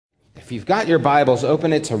If you've got your Bibles,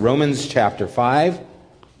 open it to Romans chapter 5.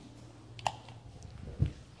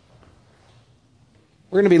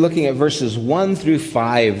 We're going to be looking at verses 1 through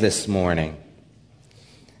 5 this morning.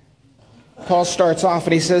 Paul starts off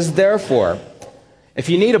and he says, therefore, if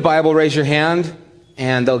you need a Bible, raise your hand,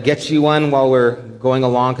 and they'll get you one while we're going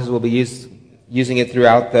along, because we'll be using it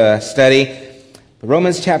throughout the study.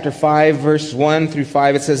 Romans chapter 5, verse 1 through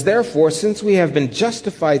 5, it says, therefore, since we have been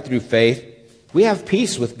justified through faith, we have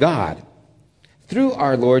peace with God through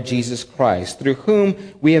our Lord Jesus Christ, through whom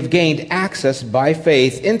we have gained access by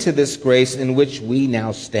faith into this grace in which we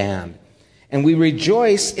now stand. And we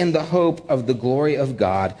rejoice in the hope of the glory of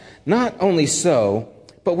God. Not only so,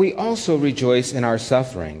 but we also rejoice in our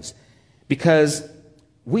sufferings, because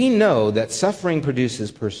we know that suffering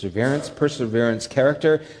produces perseverance, perseverance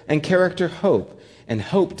character, and character hope. And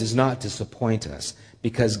hope does not disappoint us,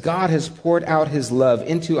 because God has poured out his love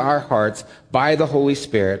into our hearts by the Holy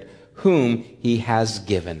Spirit, whom he has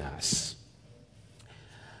given us.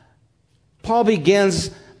 Paul begins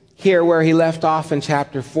here where he left off in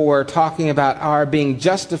chapter 4, talking about our being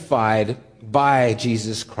justified by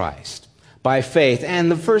Jesus Christ, by faith. And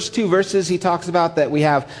the first two verses, he talks about that we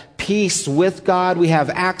have peace with God, we have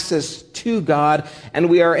access to God, and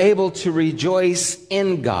we are able to rejoice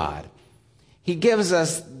in God. He gives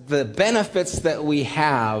us the benefits that we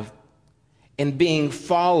have in being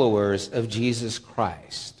followers of Jesus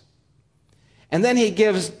Christ. And then he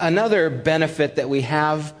gives another benefit that we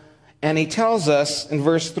have, and he tells us in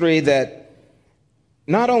verse 3 that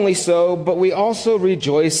not only so, but we also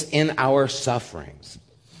rejoice in our sufferings.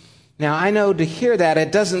 Now, I know to hear that,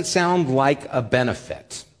 it doesn't sound like a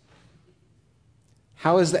benefit.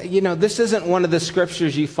 How is that? This isn't one of the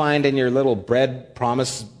scriptures you find in your little bread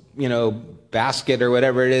promise, basket or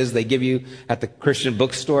whatever it is they give you at the Christian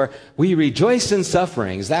bookstore. We rejoice in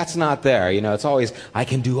sufferings. That's not there. It's always, I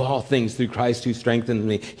can do all things through Christ who strengthens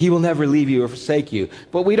me. He will never leave you or forsake you.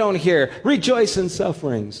 But we don't hear, rejoice in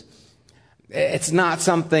sufferings. It's not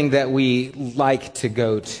something that we like to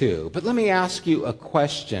go to. But let me ask you a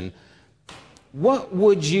question. What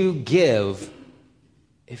would you give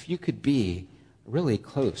if you could be really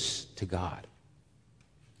close to God?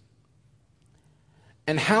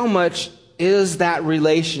 And how much is that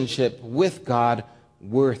relationship with God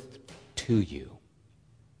worth to you?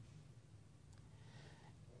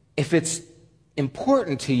 If it's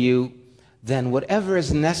important to you, then whatever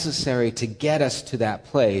is necessary to get us to that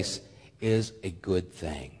place is a good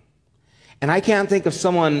thing. And I can't think of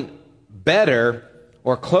someone better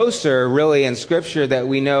or closer, really, in Scripture that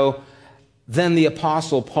we know than the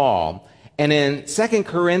Apostle Paul. And in 2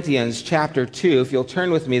 Corinthians chapter 2, if you'll turn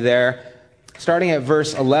with me there, starting at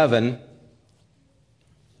verse 11,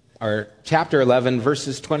 or chapter 11,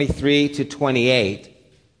 verses 23 to 28,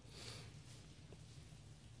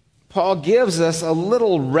 Paul gives us a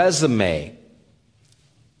little resume.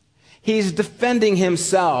 He's defending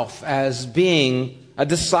himself as being a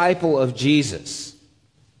disciple of Jesus.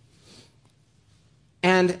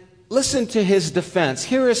 And listen to his defense.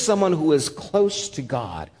 Here is someone who is close to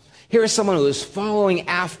God. Here is someone who is following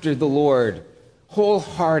after the Lord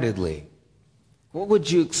wholeheartedly. What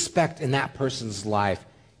would you expect in that person's life?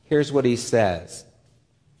 Here's what he says.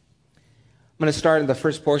 I'm going to start in the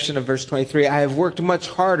first portion of verse 23. I have worked much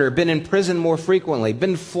harder, been in prison more frequently,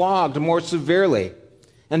 been flogged more severely,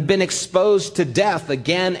 and been exposed to death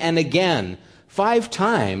again and again. 5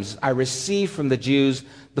 times I received from the Jews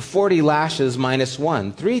the 40 lashes minus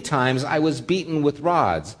 1. 3 times I was beaten with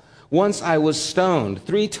rods. Once I was stoned.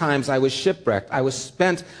 3 times I was shipwrecked. I was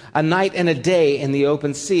spent a night and a day in the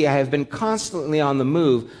open sea. I have been constantly on the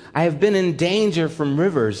move. I have been in danger from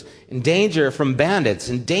rivers, in danger from bandits,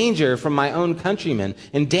 in danger from my own countrymen,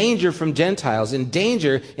 in danger from Gentiles, in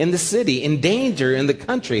danger in the city, in danger in the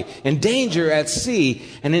country, in danger at sea,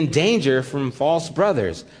 and in danger from false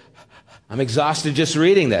brothers. I'm exhausted just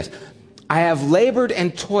reading this. I have labored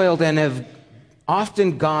and toiled and have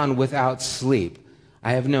often gone without sleep.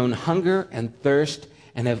 I have known hunger and thirst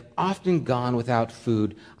and have often gone without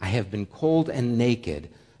food. I have been cold and naked.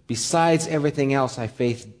 Besides everything else, I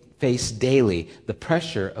face daily the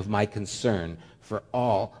pressure of my concern for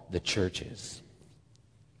all the churches.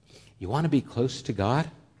 You want to be close to God?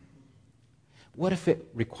 What if it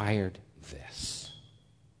required this?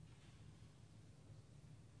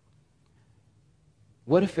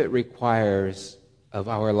 What if it requires of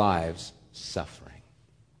our lives suffering?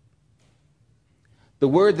 The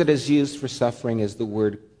word that is used for suffering is the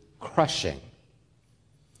word crushing.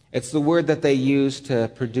 It's the word that they use to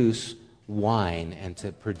produce wine and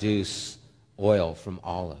to produce oil from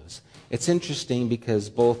olives. It's interesting because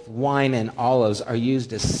both wine and olives are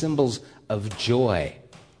used as symbols of joy.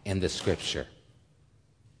 in the Scripture.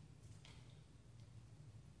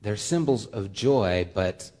 They're symbols of joy,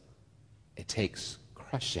 but it takes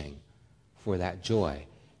crushing for that joy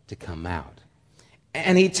to come out.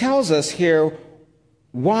 And he tells us here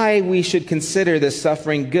why we should consider this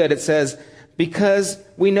suffering good. It says, because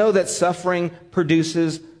we know that suffering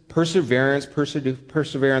produces perseverance,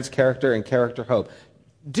 character, and character, hope.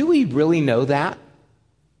 Do we really know that?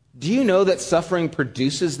 Do you know that suffering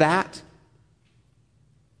produces that?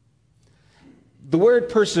 The word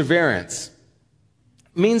perseverance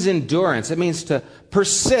means endurance. It means to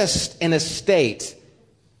persist in a state,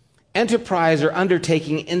 enterprise, or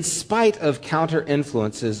undertaking in spite of counter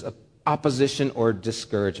influences, opposition, or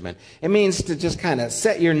discouragement. It means to just kind of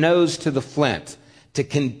set your nose to the flint, to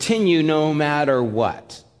continue no matter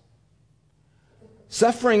what.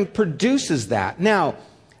 Suffering produces that. Now,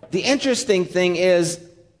 the interesting thing is,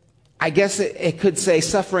 I guess it could say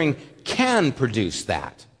suffering can produce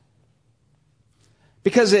that.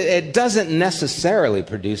 Because it doesn't necessarily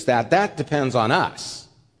produce that. That depends on us.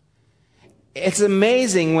 It's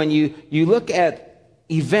amazing when you look at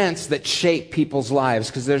events that shape people's lives,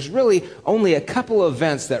 because there's really only a couple of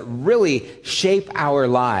events that really shape our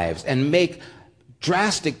lives and make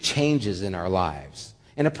drastic changes in our lives.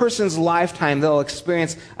 In a person's lifetime, they'll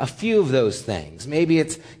experience a few of those things. Maybe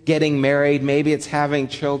it's getting married. Maybe it's having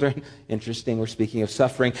children. Interesting, we're speaking of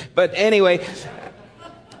suffering. But anyway,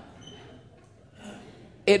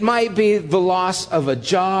 it might be the loss of a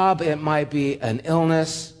job. It might be an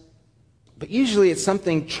illness. But usually it's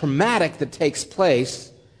something traumatic that takes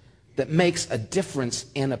place that makes a difference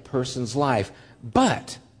in a person's life.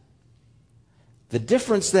 But the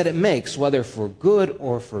difference that it makes, whether for good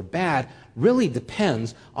or for bad, really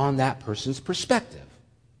depends on that person's perspective.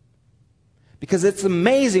 Because it's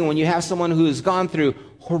amazing when you have someone who has gone through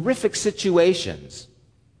horrific situations,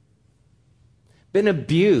 been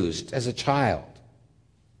abused as a child,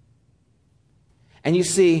 and you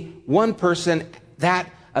see one person, that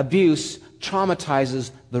abuse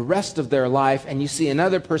traumatizes the rest of their life, and you see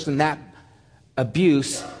another person, that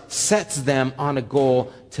abuse sets them on a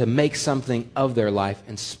goal to make something of their life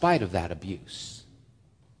in spite of that abuse.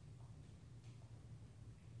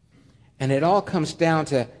 And it all comes down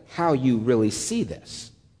to how you really see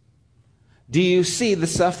this. Do you see the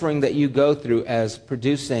suffering that you go through as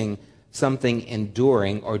producing something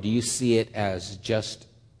enduring, or do you see it as just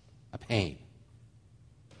a pain?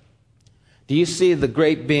 Do you see the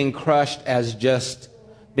grape being crushed as just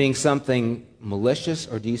being something malicious,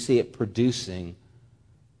 or do you see it producing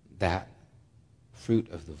that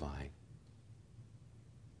fruit of the vine?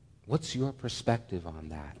 What's your perspective on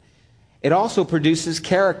that? It also produces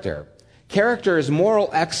character. Character is moral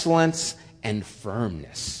excellence and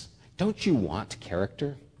firmness. Don't you want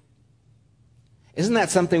character? Isn't that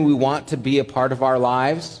something we want to be a part of our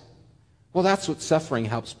lives? Well, that's what suffering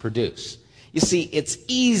helps produce. You see, it's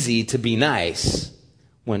easy to be nice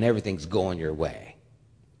when everything's going your way.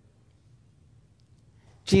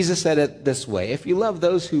 Jesus said it this way: if you love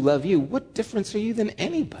those who love you, what difference are you than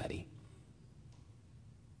anybody?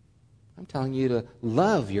 I'm telling you to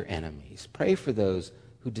love your enemies. Pray for those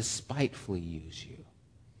who despitefully use you.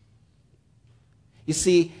 You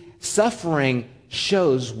see, suffering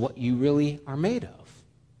shows what you really are made of.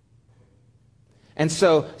 And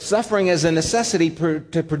so suffering is a necessity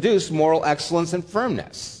to produce moral excellence and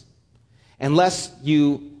firmness. Unless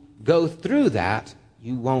you go through that,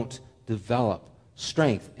 you won't develop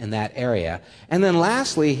strength in that area. And then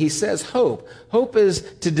lastly, he says hope. Hope is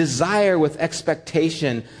to desire with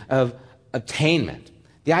expectation of attainment.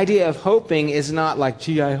 The idea of hoping is not like,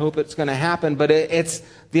 gee, I hope it's going to happen, but it's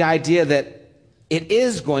the idea that it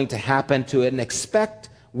is going to happen to it, and expect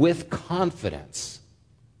with confidence.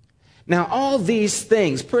 Now, all these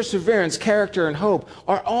things, perseverance, character, and hope,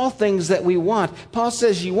 are all things that we want. Paul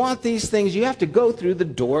says you want these things, you have to go through the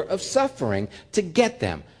door of suffering to get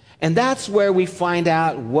them. And that's where we find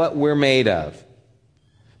out what we're made of.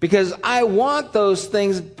 Because I want those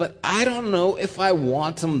things, but I don't know if I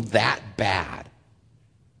want them that bad.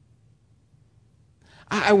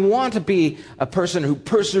 I want to be a person who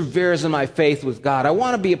perseveres in my faith with God. I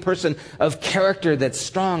want to be a person of character that's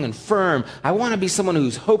strong and firm. I want to be someone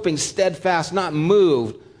who's hoping steadfast, not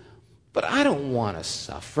moved. But I don't want to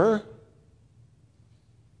suffer.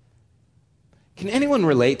 Can anyone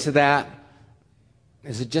relate to that?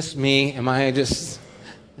 Is it just me? Am I just...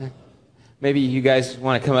 Maybe you guys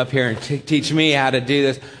want to come up here and teach me how to do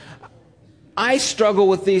this. I struggle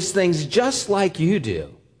with these things just like you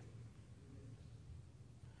do.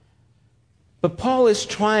 But Paul is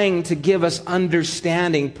trying to give us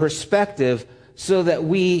understanding, perspective, so that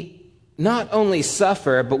we not only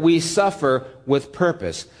suffer, but we suffer with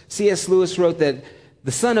purpose. C.S. Lewis wrote that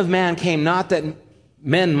the Son of Man came not that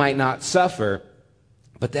men might not suffer,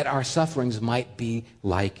 but that our sufferings might be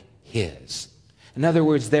like his. In other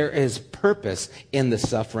words, there is purpose in the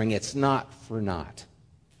suffering. It's not for naught.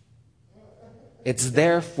 It's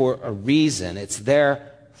there for a reason. It's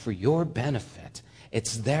there for your benefit.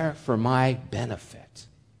 It's there for my benefit.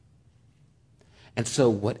 And so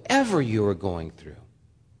whatever you are going through,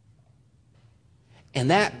 and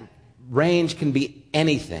that range can be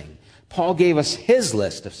anything. Paul gave us his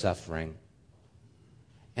list of suffering,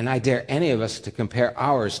 and I dare any of us to compare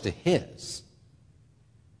ours to his.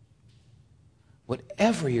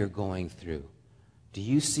 Whatever you're going through, do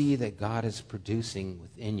you see that God is producing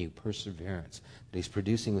within you perseverance, that he's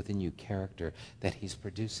producing within you character, that he's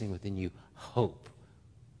producing within you hope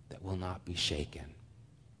that will not be shaken?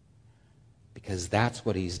 Because that's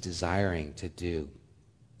what he's desiring to do.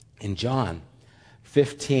 In John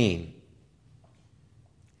 15,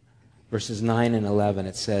 verses 9 and 11,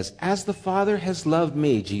 it says, "As the Father has loved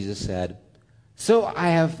me," Jesus said, "so I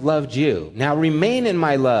have loved you. Now remain in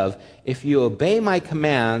my love. If you obey my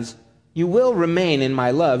commands, you will remain in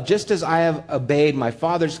my love, just as I have obeyed my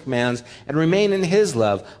Father's commands and remain in his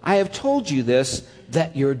love. I have told you this,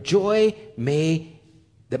 that my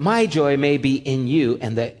joy may be in you,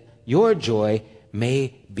 and that your joy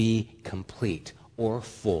may be complete," or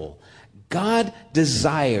full. God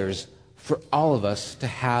desires for all of us to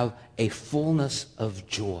have a fullness of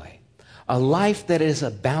joy, a life that is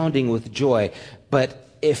abounding with joy. But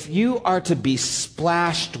if you are to be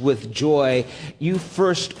splashed with joy, you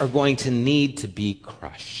first are going to need to be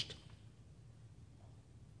crushed.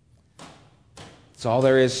 That's all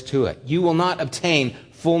there is to it. You will not obtain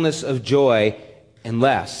fullness of joy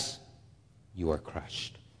unless you are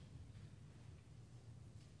crushed.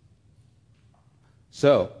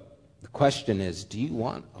 So, the question is, do you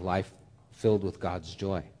want a life filled with God's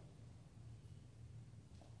joy?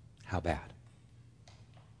 How bad?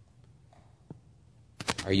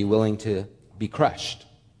 Are you willing to be crushed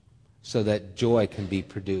so that joy can be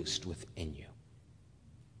produced within you?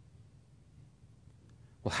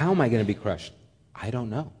 Well, how am I going to be crushed? I don't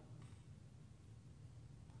know.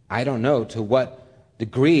 I don't know to what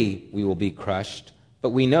degree we will be crushed, but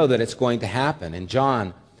we know that it's going to happen. In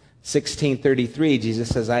John 16:33, Jesus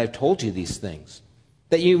says, "I have told you these things,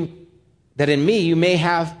 that in me you may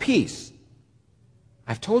have peace.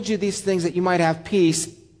 I've told you these things that you might have peace.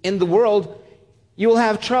 In the world you will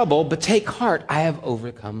have trouble, but take heart, I have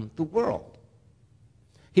overcome the world."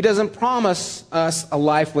 He doesn't promise us a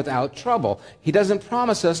life without trouble. He doesn't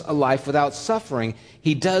promise us a life without suffering.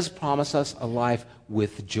 He does promise us a life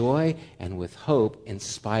with joy and with hope in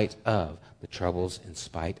spite of the troubles, in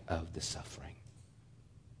spite of the suffering.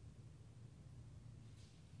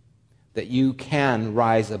 That you can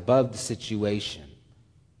rise above the situation.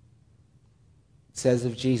 It says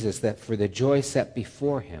of Jesus that for the joy set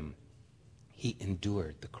before him, he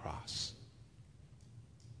endured the cross.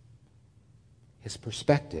 His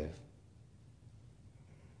perspective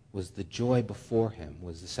was the joy before him,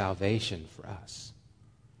 was the salvation for us.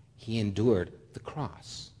 He endured the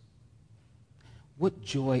cross. What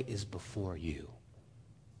joy is before you?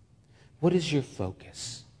 What is your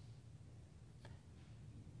focus?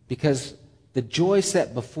 Because the joy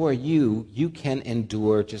set before you, you can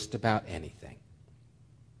endure just about anything.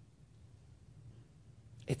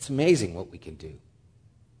 It's amazing what we can do.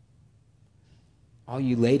 All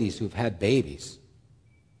you ladies who've had babies,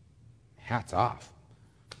 hats off.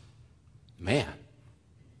 Man,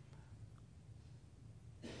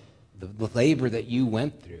 the labor that you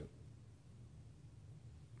went through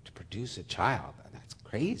to produce a child, that's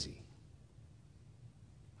crazy.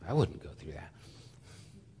 I wouldn't go through that.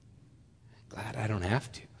 Glad I don't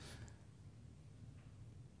have to.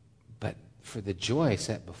 But for the joy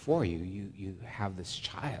set before you, you have this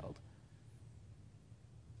child.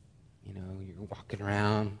 You know, you're walking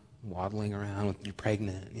around, waddling around with you're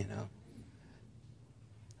pregnant, you know.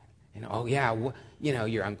 And oh yeah, you know,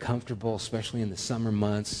 you're uncomfortable, especially in the summer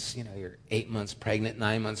months. You know, you're 8 months pregnant,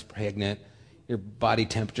 9 months pregnant. Your body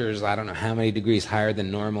temperature is, I don't know how many degrees higher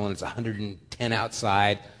than normal, and it's 110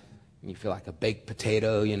 outside. And you feel like a baked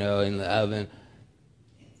potato, you know, in the oven.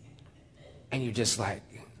 And you're just like,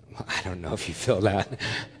 well, I don't know if you feel that.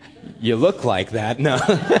 You look like that, no.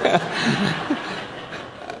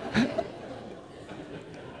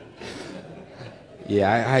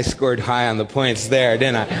 Yeah, I scored high on the points there,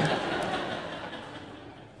 didn't I?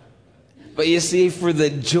 But you see, for the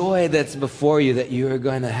joy that's before you, that you are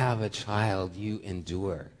going to have a child, you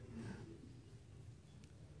endure.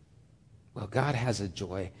 Well, God has a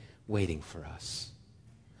joy waiting for us.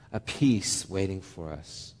 a peace waiting for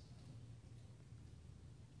us.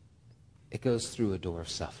 It goes through a door of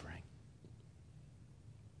suffering.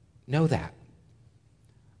 Know that,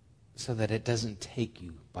 so that it doesn't take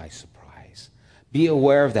you by surprise. Be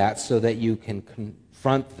aware of that so that you can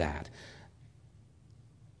confront that.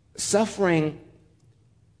 Suffering,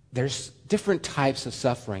 there's different types of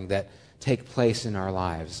suffering that take place in our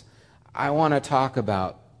lives. I want to talk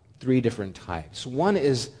about 3 different types. One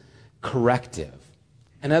is corrective.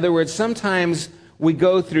 In other words, sometimes we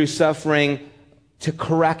go through suffering to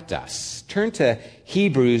correct us. Turn to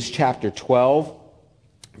Hebrews chapter 12,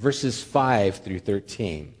 verses 5 through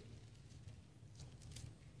 13.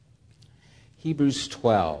 Hebrews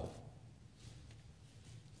 12.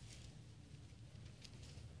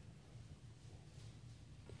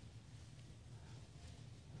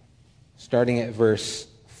 Starting at verse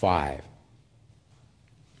 5.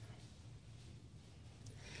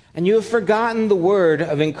 And you have forgotten the word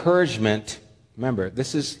of encouragement. Remember,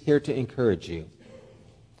 this is here to encourage you.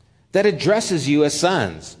 That addresses you as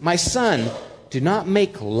sons. My son, do not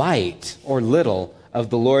make light or little of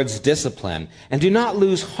the Lord's discipline, and do not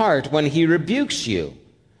lose heart when he rebukes you,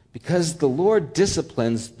 because the Lord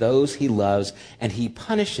disciplines those he loves, and he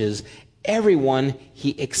punishes everyone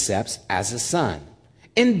he accepts as a son.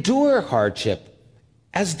 Endure hardship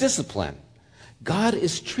as discipline. God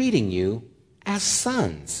is treating you as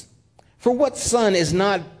sons. For what son is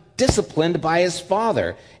not disciplined by his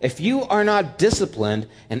father? If you are not disciplined,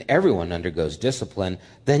 and everyone undergoes discipline,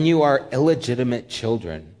 then you are illegitimate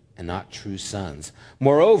children and not true sons.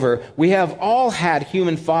 Moreover, we have all had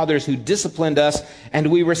human fathers who disciplined us,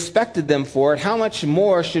 and we respected them for it. How much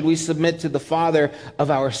more should we submit to the Father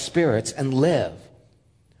of our spirits and live?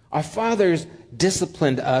 Our fathers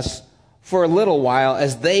disciplined us for a little while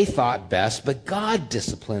as they thought best, but God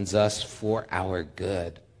disciplines us for our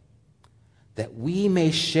good, that we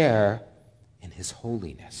may share in his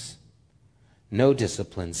holiness. No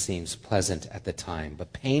discipline seems pleasant at the time,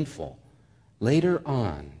 but painful. Later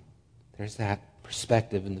on, there's that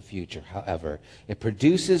perspective in the future. However, it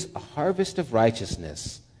produces a harvest of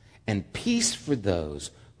righteousness and peace for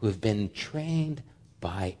those who have been trained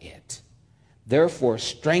by it. Therefore,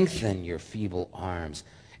 strengthen your feeble arms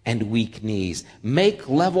and weak knees. Make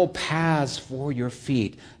level paths for your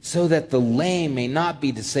feet, so that the lame may not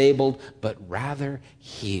be disabled, but rather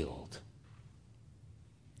healed.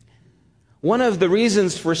 One of the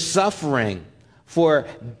reasons for suffering, for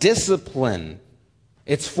discipline,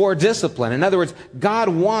 it's for discipline. In other words, God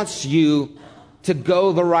wants you to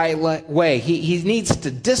go the right way. He needs to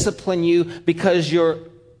discipline you because you're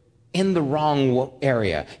in the wrong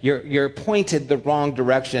area. You're pointed the wrong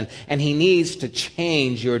direction, and he needs to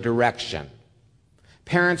change your direction.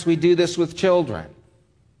 Parents, we do this with children.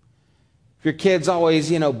 If your kid's always,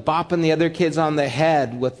 bopping the other kids on the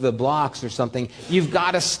head with the blocks or something, you've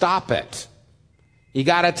got to stop it. You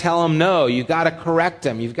got to tell them no. You've got to correct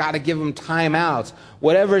them. You've got to give them timeouts.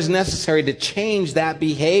 Whatever is necessary to change that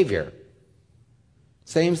behavior.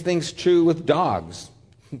 Same thing's true with dogs.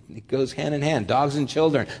 It goes hand in hand. Dogs and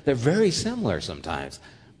children, they're very similar sometimes.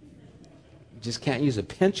 You just can't use a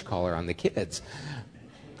pinch collar on the kids.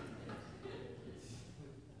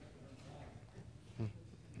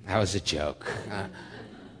 That was a joke.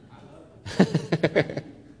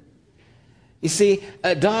 You see,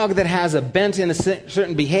 a dog that has a bent in a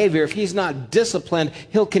certain behavior, if he's not disciplined,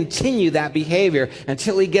 he'll continue that behavior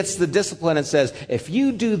until he gets the discipline and says, if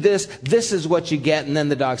you do this, this is what you get. And then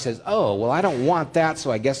the dog says, oh, well, I don't want that,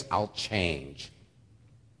 so I guess I'll change.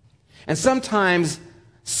 And sometimes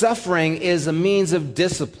suffering is a means of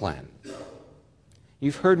discipline.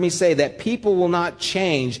 You've heard me say that people will not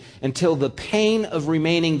change until the pain of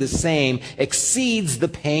remaining the same exceeds the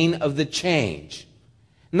pain of the change.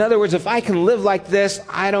 In other words, if I can live like this,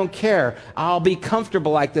 I don't care. I'll be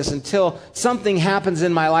comfortable like this until something happens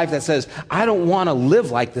in my life that says, I don't want to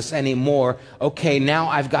live like this anymore. Okay, now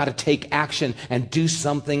I've got to take action and do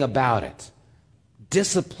something about it.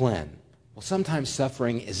 Discipline. Well, sometimes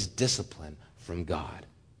suffering is discipline from God.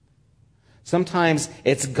 Sometimes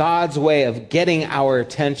it's God's way of getting our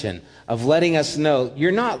attention, of letting us know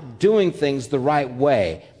you're not doing things the right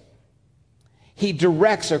way. He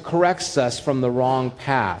directs or corrects us from the wrong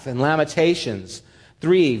path. In Lamentations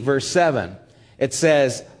 3, verse 7, it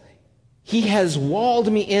says, He has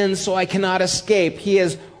walled me in so I cannot escape. He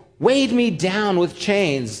has weighed me down with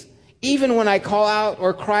chains. Even when I call out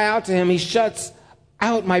or cry out to him, he shuts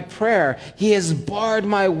out my prayer. He has barred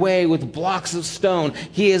my way with blocks of stone.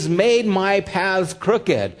 He has made my paths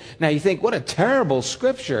crooked. Now you think, what a terrible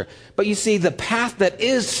scripture. But you see, the path that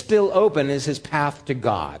is still open is his path to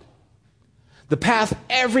God. The path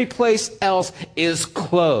every place else is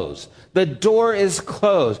closed. The door is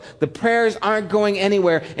closed. The prayers aren't going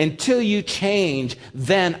anywhere. Until you change,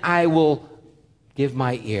 then I will give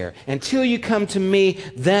my ear. Until you come to me,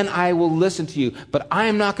 then I will listen to you. But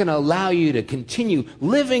I'm not going to allow you to continue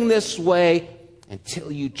living this way until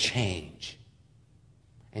you change.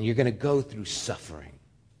 And you're going to go through suffering,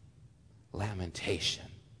 lamentation,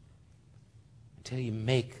 until you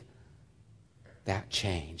make that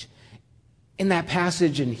change. In that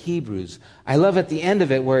passage in Hebrews, I love at the end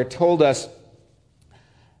of it where it told us,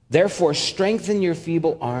 therefore strengthen your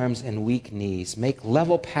feeble arms and weak knees, make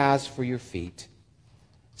level paths for your feet,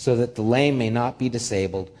 so that the lame may not be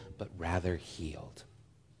disabled, but rather healed.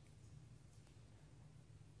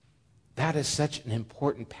 That is such an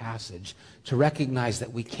important passage to recognize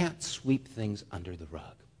that we can't sweep things under the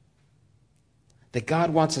rug. That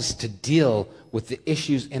God wants us to deal with the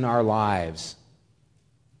issues in our lives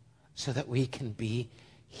so that we can be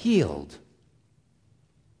healed.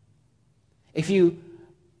 If you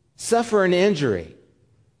suffer an injury,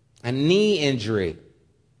 a knee injury,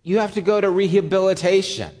 you have to go to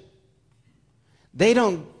rehabilitation. They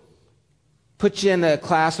don't put you in a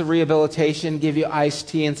class of rehabilitation, give you iced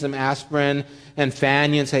tea and some aspirin and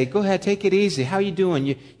fan you and say, go ahead, take it easy. How you doing?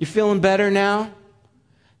 You feeling better now?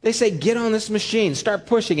 They say, get on this machine, start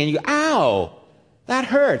pushing. And you go, ow, that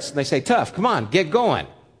hurts. And they say, tough, come on, get going.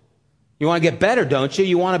 You want to get better, don't you?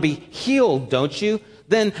 You want to be healed, don't you?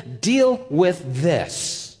 Then deal with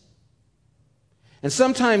this. And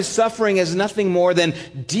sometimes suffering is nothing more than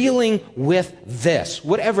dealing with this,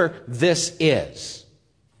 whatever this is.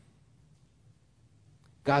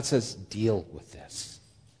 God says, deal with this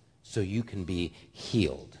so you can be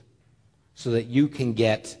healed, so that you can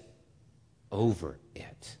get over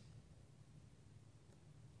it.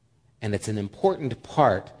 And it's an important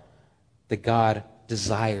part that God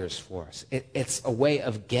desires for us. It's a way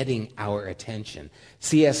of getting our attention.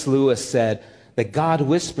 C.S. Lewis said that God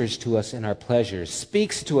whispers to us in our pleasures,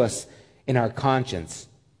 speaks to us in our conscience,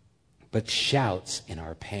 but shouts in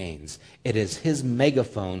our pains. It is his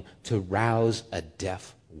megaphone to rouse a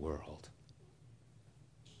deaf world.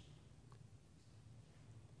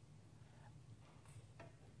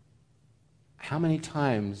 How many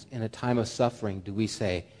times in a time of suffering do we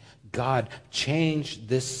say, God, change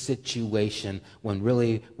this situation, when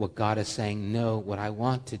really what God is saying, no, what I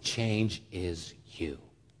want to change is you.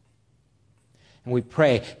 And we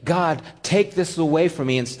pray, God, take this away from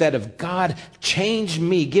me, instead of, God, change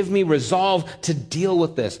me, give me resolve to deal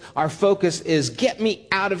with this. Our focus is, get me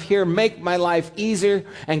out of here, make my life easier.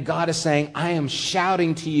 And God is saying, I am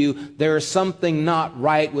shouting to you, there is something not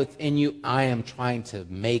right within you. I am trying to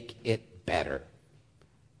make it better.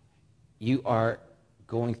 You are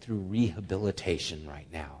going through rehabilitation right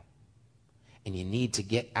now. And you need to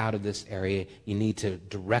get out of this area. You need to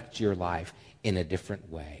direct your life in a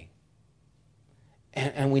different way.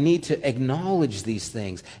 And we need to acknowledge these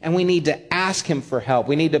things. And we need to ask him for help.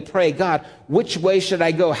 We need to pray, God, which way should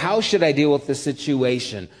I go? How should I deal with this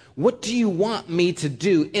situation? What do you want me to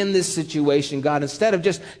do in this situation, God? Instead of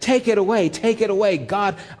just take it away, take it away.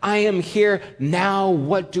 God, I am here now.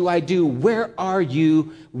 What do I do? Where are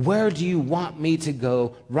you? Where do you want me to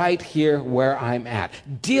go? Right here where I'm at.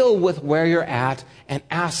 Deal with where you're at and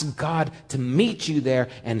ask God to meet you there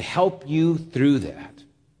and help you through that.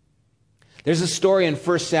 There's a story in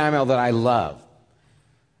 1 Samuel that I love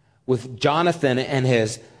with Jonathan and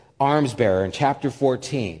his arms bearer in chapter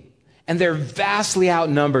 14. And they're vastly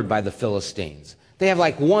outnumbered by the Philistines. They have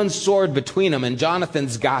like one sword between them, and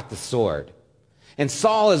Jonathan's got the sword. And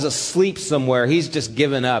Saul is asleep somewhere. He's just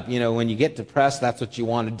given up. You know, when you get depressed, that's what you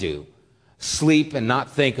want to do. Sleep and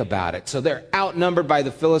not think about it. So they're outnumbered by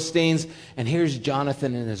the Philistines. And here's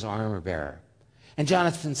Jonathan and his armor bearer. And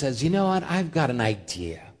Jonathan says, you know what? I've got an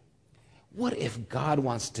idea. What if God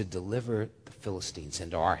wants to deliver the Philistines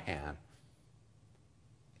into our hand?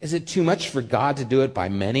 Is it too much for God to do it by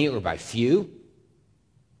many or by few?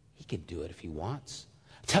 He can do it if he wants.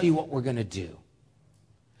 I'll tell you what we're going to do.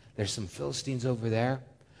 There's some Philistines over there.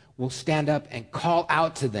 We'll stand up and call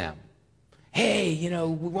out to them. Hey,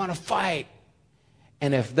 we want to fight.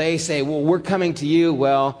 And if they say, well, we're coming to you,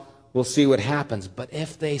 well, we'll see what happens. But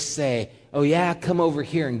if they say, oh yeah, come over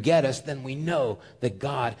here and get us, then we know that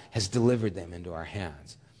God has delivered them into our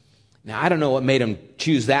hands. Now, I don't know what made him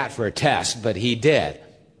choose that for a test, but he did.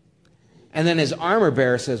 And then his armor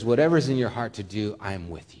bearer says, whatever's in your heart to do, I am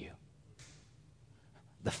with you.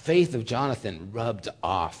 The faith of Jonathan rubbed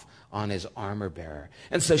off on his armor bearer.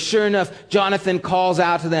 And so sure enough, Jonathan calls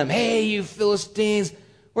out to them, hey, you Philistines,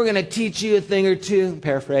 we're going to teach you a thing or two.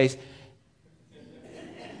 Paraphrase.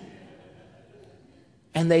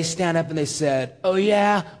 And they stand up and they said, "Oh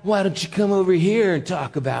yeah, why don't you come over here and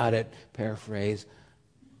talk about it?" Paraphrase.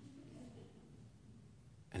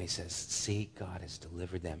 And he says, "See, God has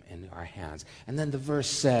delivered them in our hands." And then the verse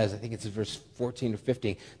says, I think it's verse 14 or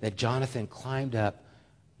 15, that Jonathan climbed up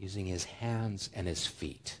using his hands and his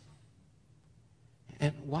feet.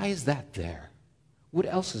 And why is that there? What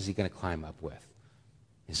else is he going to climb up with?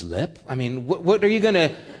 His lip? I mean, what are you going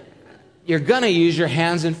to... You're going to use your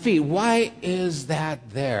hands and feet. Why is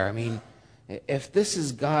that there? I mean, if this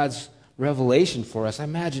is God's revelation for us, I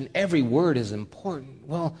imagine every word is important.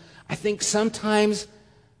 Well, I think sometimes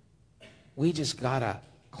we just got to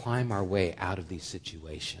climb our way out of these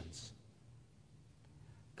situations.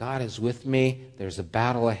 God is with me. There's a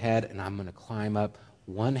battle ahead, and I'm going to climb up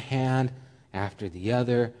one hand after the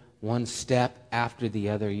other, one step after the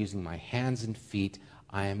other, using my hands and feet.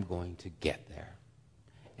 I am going to get there.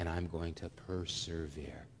 And I'm going to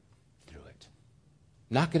persevere through it.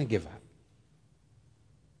 Not going to give up.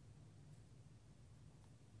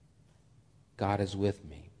 God is with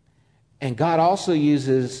me. And God also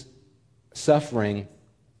uses suffering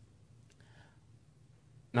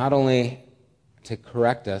not only to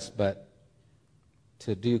correct us, but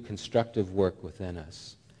to do constructive work within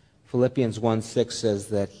us. Philippians 1:6 says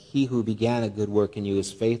that he who began a good work in you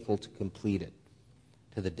is faithful to complete it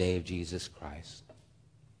to the day of Jesus Christ.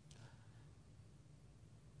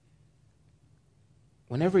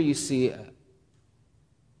 Whenever you see a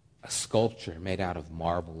sculpture made out of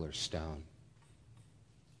marble or stone,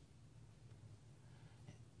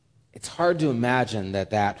 it's hard to imagine that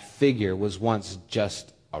that figure was once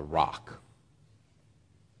just a rock.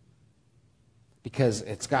 Because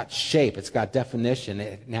it's got shape, it's got definition,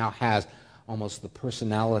 it now has almost the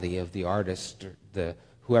personality of the artist, or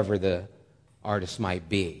whoever the artist might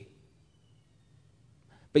be.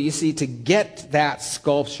 But you see, to get that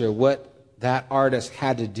sculpture, what that artist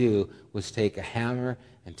had to do was take a hammer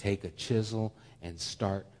and take a chisel and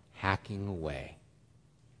start hacking away.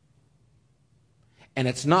 And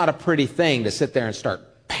it's not a pretty thing to sit there and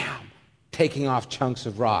start, bam, taking off chunks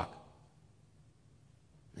of rock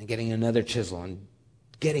and getting another chisel and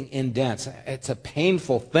getting indents. It's a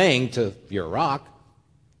painful thing to your rock.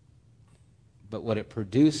 But what it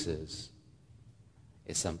produces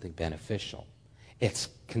is something beneficial. It's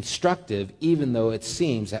constructive, even though it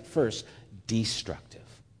seems at first destructive.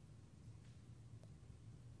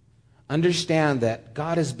 Understand that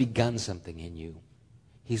God has begun something in you.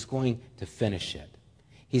 He's going to finish it.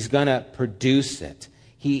 He's going to produce it.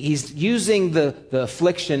 He's using the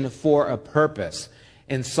affliction for a purpose.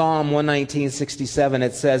 In Psalm 119:67,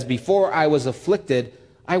 it says, "Before I was afflicted,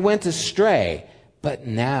 I went astray, but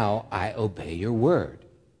now I obey your word."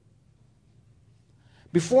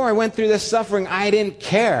 Before I went through this suffering, I didn't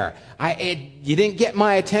care. You didn't get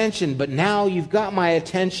my attention, but now you've got my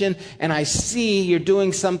attention, and I see you're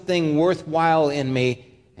doing something worthwhile in me,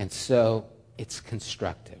 and so it's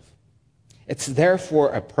constructive. It's there for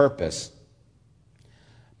a purpose.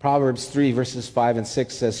 Proverbs 3, verses 5 and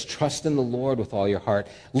 6 says, "Trust in the Lord with all your heart.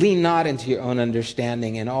 Lean not into your own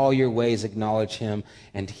understanding. In all your ways acknowledge him,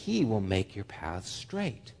 and he will make your paths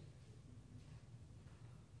straight."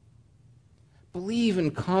 Believe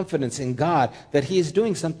in confidence in God that he is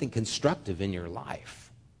doing something constructive in your life.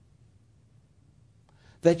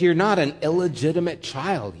 That you're not an illegitimate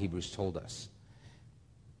child, Hebrews told us.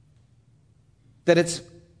 That it's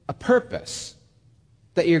a purpose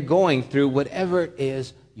that you're going through whatever it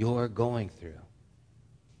is you're going through.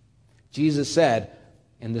 Jesus said,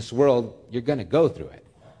 in this world, you're going to go through it.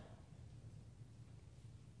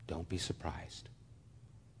 Don't be surprised.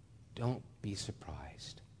 Don't be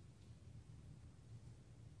surprised.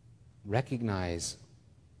 Recognize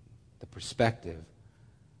the perspective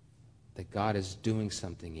that God is doing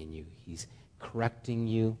something in you. He's correcting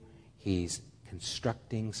you. He's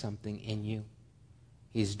constructing something in you.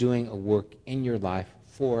 He's doing a work in your life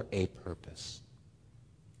for a purpose.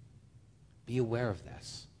 Be aware of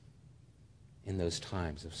this in those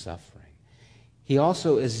times of suffering. He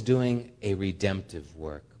also is doing a redemptive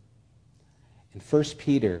work. In 1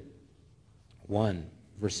 Peter 1,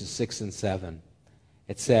 verses 6 and 7,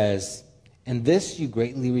 it says, "In this you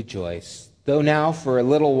greatly rejoice, though now for a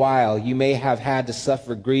little while you may have had to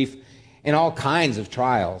suffer grief in all kinds of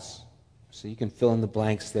trials." So you can fill in the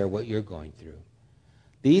blanks there what you're going through.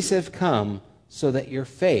 "These have come so that your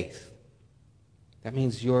faith," that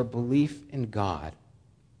means your belief in God,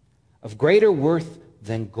 "of greater worth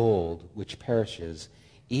than gold, which perishes,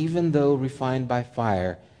 even though refined by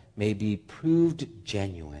fire, may be proved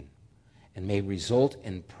genuine, and may result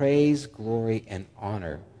in praise, glory, and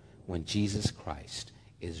honor when Jesus Christ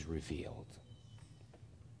is revealed."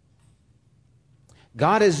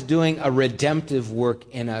 God is doing a redemptive work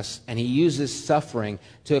in us, and he uses suffering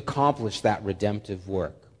to accomplish that redemptive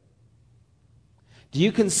work. Do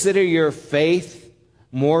you consider your faith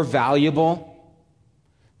more valuable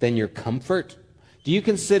than your comfort? Do you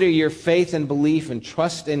consider your faith and belief and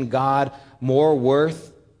trust in God more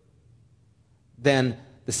worth than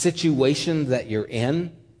the situation that you're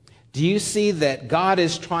in? Do you see that God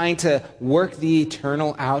is trying to work the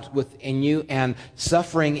eternal out within you, and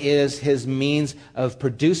suffering is his means of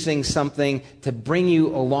producing something to bring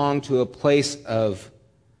you along to a place of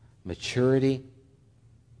maturity,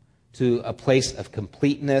 to a place of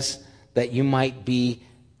completeness, that you might be,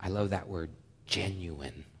 I love that word,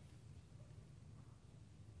 genuine.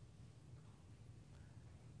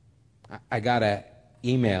 I got an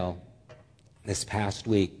email this past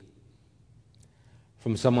week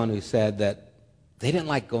from someone who said that they didn't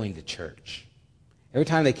like going to church. Every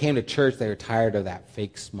time they came to church, they were tired of that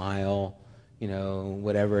fake smile,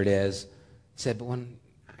 whatever it is. Said, but when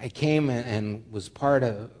I came and was part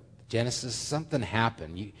of Genesis, something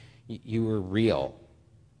happened. You were real.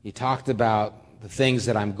 You talked about the things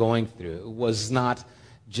that I'm going through. It was not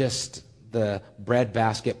just the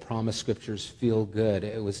breadbasket promise scriptures feel good.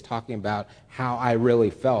 It was talking about how I really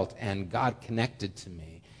felt, and God connected to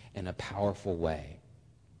me in a powerful way.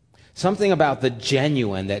 Something about the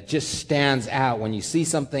genuine that just stands out when you see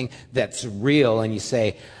something that's real and you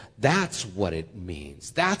say, that's what it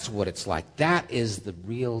means. That's what it's like. That is the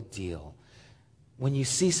real deal. When you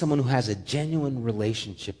see someone who has a genuine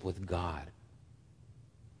relationship with God,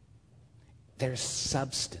 there's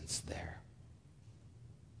substance there.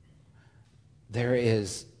 There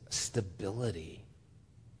is stability.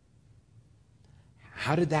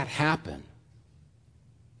 How did that happen?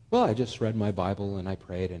 Well, I just read my Bible and I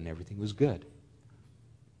prayed and everything was good.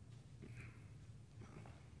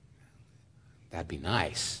 That'd be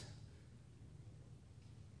nice.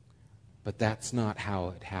 But that's not how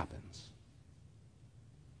it happens.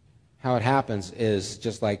 How it happens is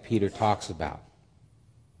just like Peter talks about.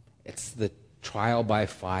 It's the trial by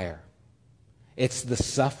fire. It's the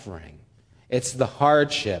suffering. It's the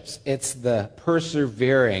hardships. It's the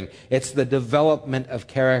persevering. It's the development of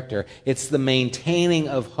character. It's the maintaining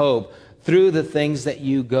of hope through the things that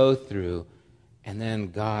you go through. And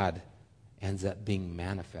then God ends up being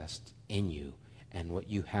manifest in you. And what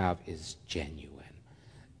you have is genuine.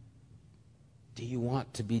 Do you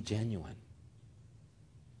want to be genuine?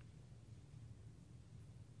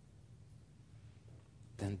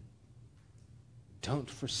 Then don't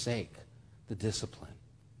forsake the discipline.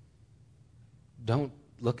 Don't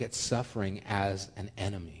look at suffering as an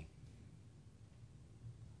enemy.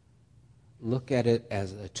 Look at it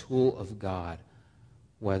as a tool of God,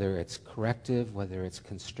 whether it's corrective, whether it's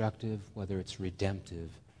constructive, whether it's redemptive.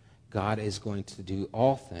 God is going to do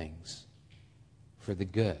all things for the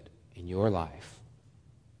good in your life.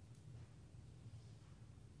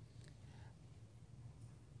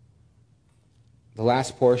 The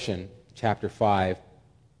last portion, chapter 5,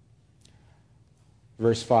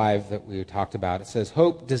 verse 5 that we talked about, it says,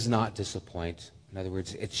 hope does not disappoint. In other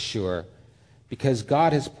words, it's sure, because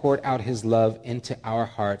God has poured out his love into our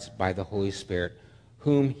hearts by the Holy Spirit,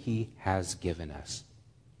 whom he has given us.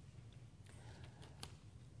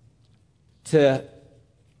 To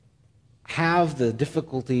have the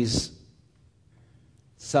difficulties,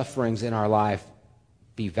 sufferings in our life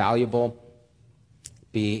be valuable,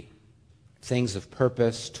 be things of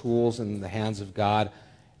purpose, tools in the hands of God,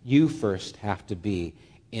 you first have to be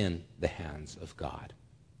in the hands of God.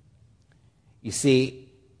 You see,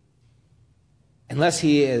 unless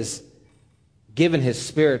he has given his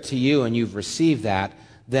Spirit to you and you've received that,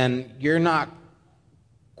 then you're not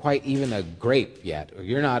quite even a grape yet, or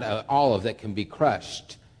you're not an olive that can be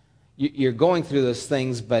crushed. You're going through those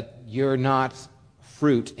things, but you're not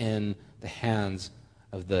fruit in the hands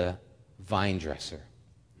of the vine dresser.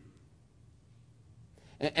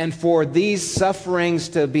 And for these sufferings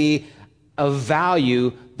to be of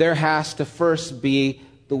value, there has to first be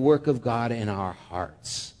the work of God in our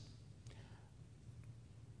hearts.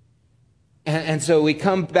 And so we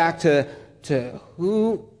come back to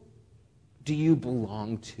who do you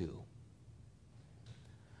belong to?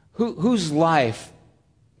 Whose life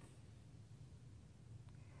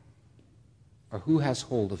or who has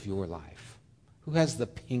hold of your life? Who has the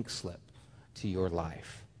pink slip to your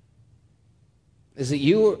life? Is it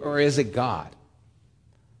you or is it God?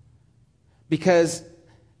 Because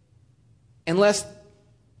unless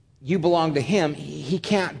you belong to him, he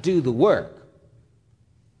can't do the work.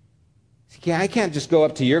 I can't just go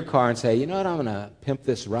up to your car and say, you know what, I'm going to pimp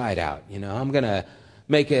this ride out. I'm going to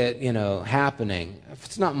make it, happening. If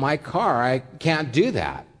it's not my car, I can't do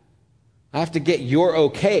that. I have to get your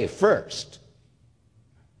okay first.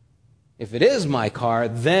 If it is my car,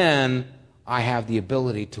 then I have the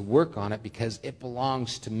ability to work on it because it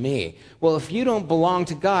belongs to me. Well, if you don't belong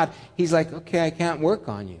to God, he's like, okay, I can't work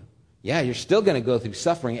on you. Yeah, you're still going to go through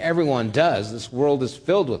suffering. Everyone does. This world is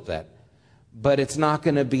filled with that. But it's not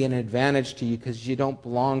going to be an advantage to you because you don't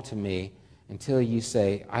belong to me until you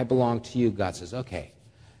say, I belong to you. God says, okay,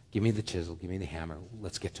 give me the chisel, give me the hammer,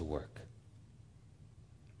 let's get to work.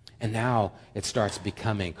 And now it starts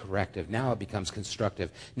becoming corrective. Now it becomes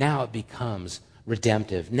constructive. Now it becomes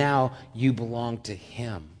redemptive. Now you belong to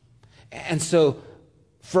him. And so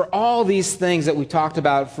for all these things that we talked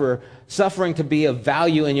about, for suffering to be of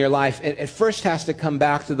value in your life, it first has to come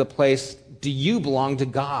back to the place, do you belong to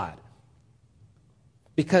God?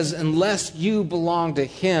 Because unless you belong to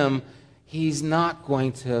him, he's not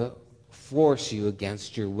going to force you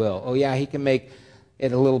against your will. Oh yeah, he can make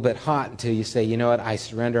it a little bit hot until you say, you know what, I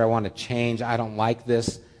surrender, I want to change, I don't like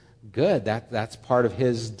this. Good, that's part of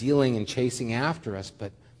his dealing and chasing after us,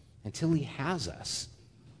 but until he has us,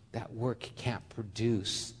 that work can't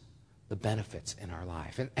produce the benefits in our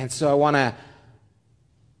life. And so I want to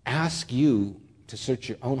ask you to search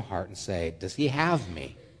your own heart and say, does he have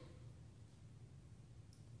me?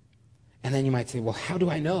 And then you might say, well, how do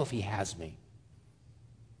I know if he has me?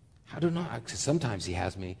 How do I know? Because sometimes he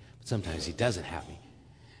has me, but sometimes he doesn't have me.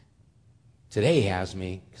 Today he has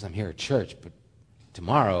me because I'm here at church, but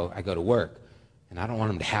tomorrow I go to work, and I don't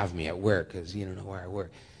want him to have me at work because you don't know where I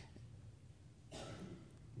work.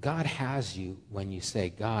 God has you when you say,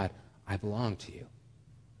 God, I belong to you.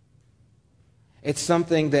 It's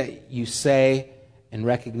something that you say in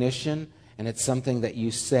recognition, and it's something that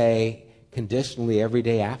you say conditionally every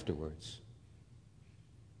day afterwards.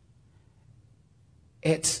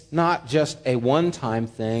 It's not just a one-time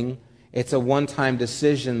thing. It's a one-time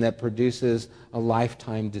decision that produces a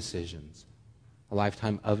lifetime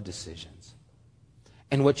of decisions.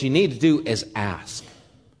 And what you need to do is ask,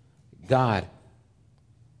 God,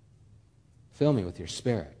 fill me with your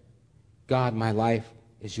Spirit. God, my life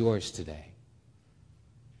is yours today.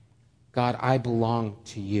 God, I belong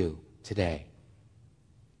to you today.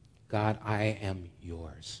 God, I am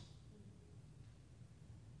yours.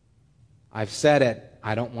 I've said it.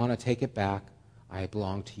 I don't want to take it back. I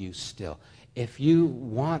belong to you still. If you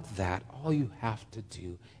want that, all you have to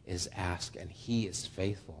do is ask, and he is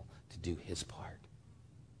faithful to do his part.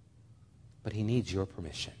 But he needs your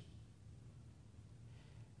permission.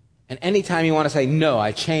 And anytime you want to say, no,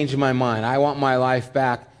 I changed my mind, I want my life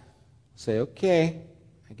back, say, okay,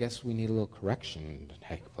 I guess we need a little correction to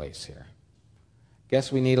take place here.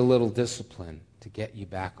 Guess we need a little discipline to get you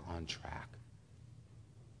back on track.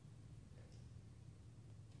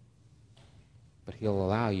 But he'll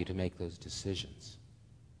allow you to make those decisions.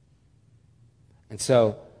 And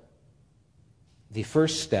so the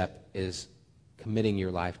first step is committing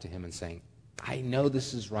your life to him and saying, I know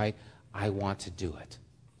this is right. I want to do it.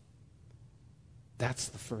 That's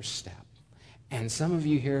the first step. And some of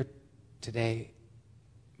you here today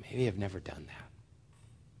maybe have never done that.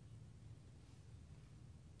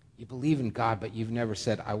 You believe in God, but you've never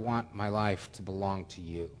said, I want my life to belong to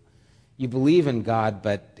you. You believe in God,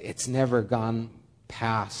 but it's never gone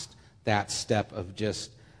past that step of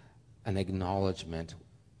just an acknowledgement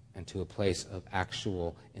and to a place of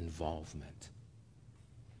actual involvement.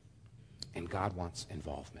 And God wants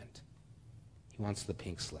involvement. He wants the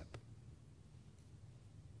pink slip.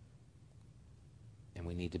 And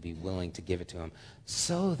we need to be willing to give it to him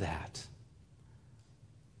so that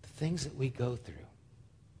the things that we go through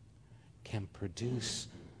can produce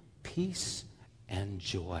peace and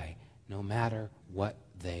joy no matter what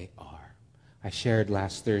they are. I shared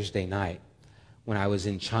last Thursday night when I was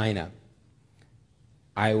in China.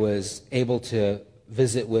 I was able to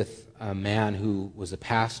visit with a man who was a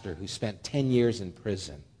pastor who spent 10 years in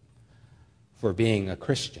prison for being a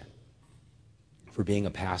Christian, for being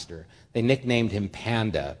a pastor. They nicknamed him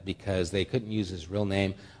Panda because they couldn't use his real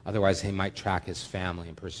name, otherwise they might track his family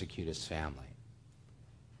and persecute his family.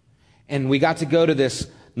 And we got to go to this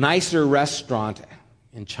nicer restaurant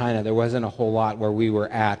in China. There wasn't a whole lot where we were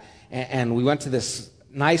at. And we went to this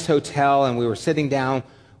nice hotel, and we were sitting down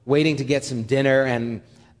waiting to get some dinner, and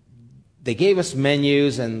they gave us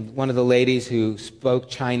menus, and one of the ladies who spoke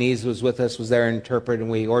Chinese was with us, was there to interpret, and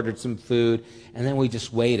we ordered some food, and then we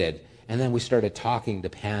just waited. And then we started talking to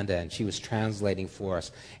Panda, and she was translating for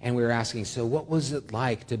us. And we were asking, so what was it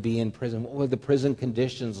like to be in prison? What were the prison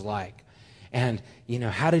conditions like? And,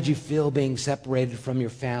 how did you feel being separated from your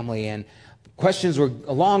family? And questions were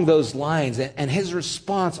along those lines. And his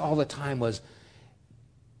response all the time was,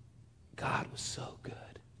 God was so good.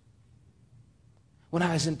 When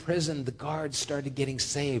I was in prison, the guards started getting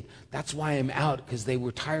saved. That's why I'm out, because they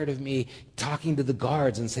were tired of me talking to the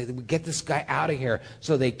guards and saying, get this guy out of here.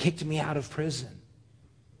 So they kicked me out of prison.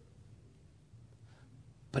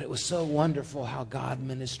 But it was so wonderful how God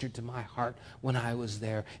ministered to my heart when I was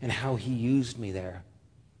there and how he used me there.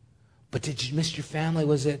 But did you miss your family?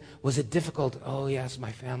 Was it difficult? Oh, yes,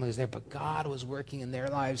 my family was there, but God was working in their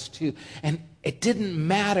lives too. And it didn't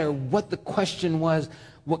matter what the question was.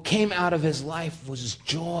 What came out of his life was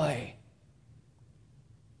joy.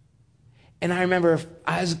 And I remember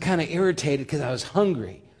I was kind of irritated because I was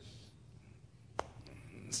hungry.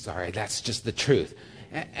 Sorry, that's just the truth.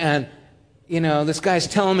 And this guy's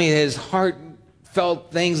telling me his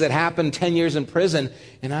heartfelt things that happened 10 years in prison.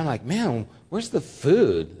 And I'm like, man, where's the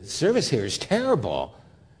food? The service here is terrible.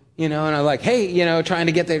 And I'm like, hey, trying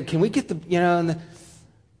to get there. Can we get the,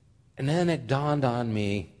 and then it dawned on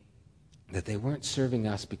me that they weren't serving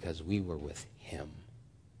us because we were with him.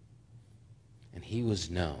 And he was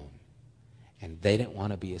known. And they didn't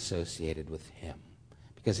want to be associated with him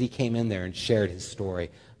because he came in there and shared his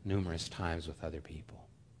story numerous times with other people.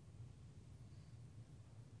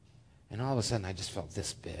 And all of a sudden, I just felt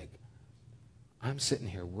this big. I'm sitting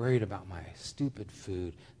here worried about my stupid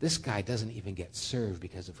food. This guy doesn't even get served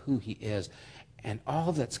because of who he is. And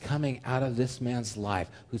all that's coming out of this man's life,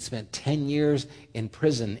 who spent 10 years in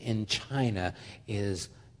prison in China, is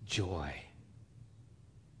joy.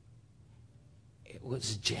 It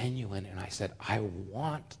was genuine, and I said, I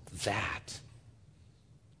want that.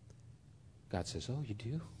 God says, oh, you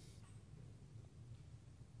do?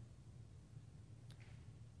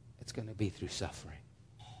 It's going to be through suffering.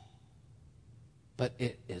 But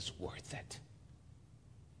it is worth it.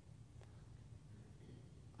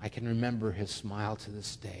 I can remember his smile to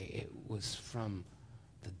this day. It was from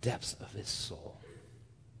the depths of his soul.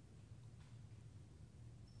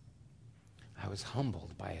 I was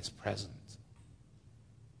humbled by his presence.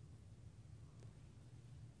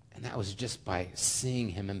 And that was just by seeing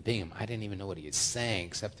him and being him. I didn't even know what he was saying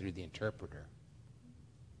except through the interpreter.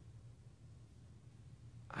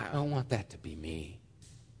 I don't want that to be me.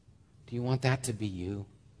 Do you want that to be you?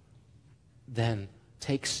 Then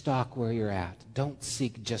take stock where you're at. Don't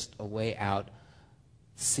seek just a way out.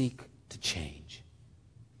 Seek to change.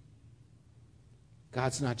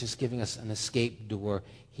 God's not just giving us an escape door.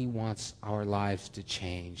 He wants our lives to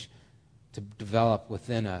change, to develop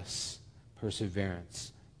within us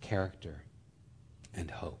perseverance, character, and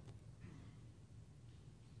hope.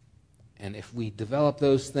 And if we develop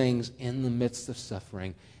those things in the midst of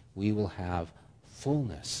suffering, we will have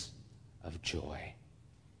fullness of joy,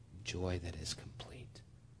 joy that is complete.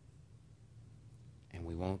 And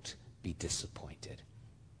we won't be disappointed.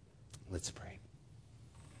 Let's pray.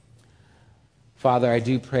 Father, I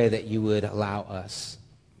do pray that you would allow us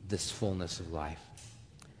this fullness of life,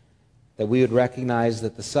 that we would recognize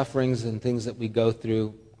that the sufferings and things that we go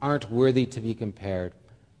through aren't worthy to be compared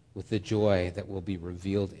with the joy that will be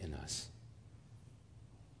revealed in us.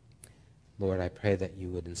 Lord, I pray that you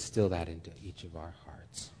would instill that into each of our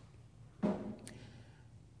hearts.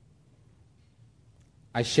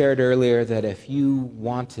 I shared earlier that if you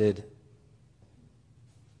wanted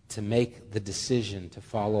to make the decision to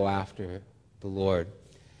follow after the Lord,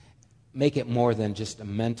 make it more than just a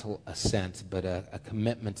mental assent, but a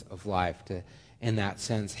commitment of life to, in that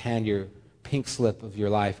sense, hand your pink slip of your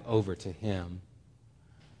life over to him.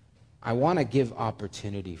 I want to give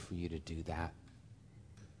opportunity for you to do that.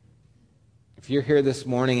 If you're here this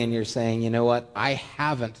morning and you're saying, you know what, I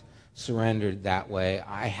haven't surrendered that way,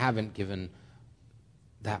 I haven't given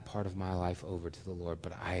that part of my life over to the Lord,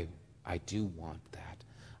 but I do want that.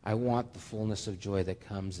 I want the fullness of joy that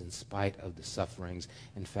comes in spite of the sufferings.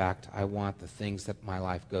 In fact, I want the things that my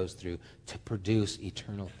life goes through to produce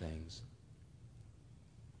eternal things.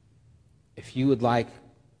 If you would like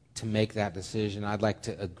to make that decision, I'd like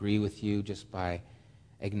to agree with you just by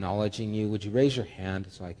acknowledging you. Would you raise your hand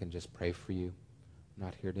so I can just pray for you? I'm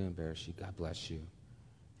not here to embarrass you. God bless you.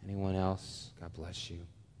 Anyone else? God bless you.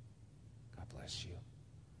 God bless you.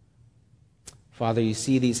 Father, you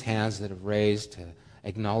see these hands that have raised to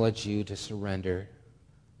acknowledge you, to surrender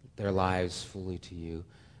their lives fully to you.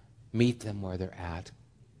 Meet them where they're at.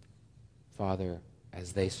 Father,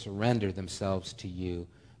 as they surrender themselves to you,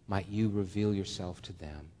 might you reveal yourself to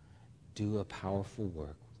them. Do a powerful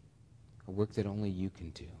work, a work that only you can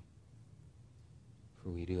do. For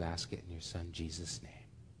we do ask it in your Son, Jesus' name.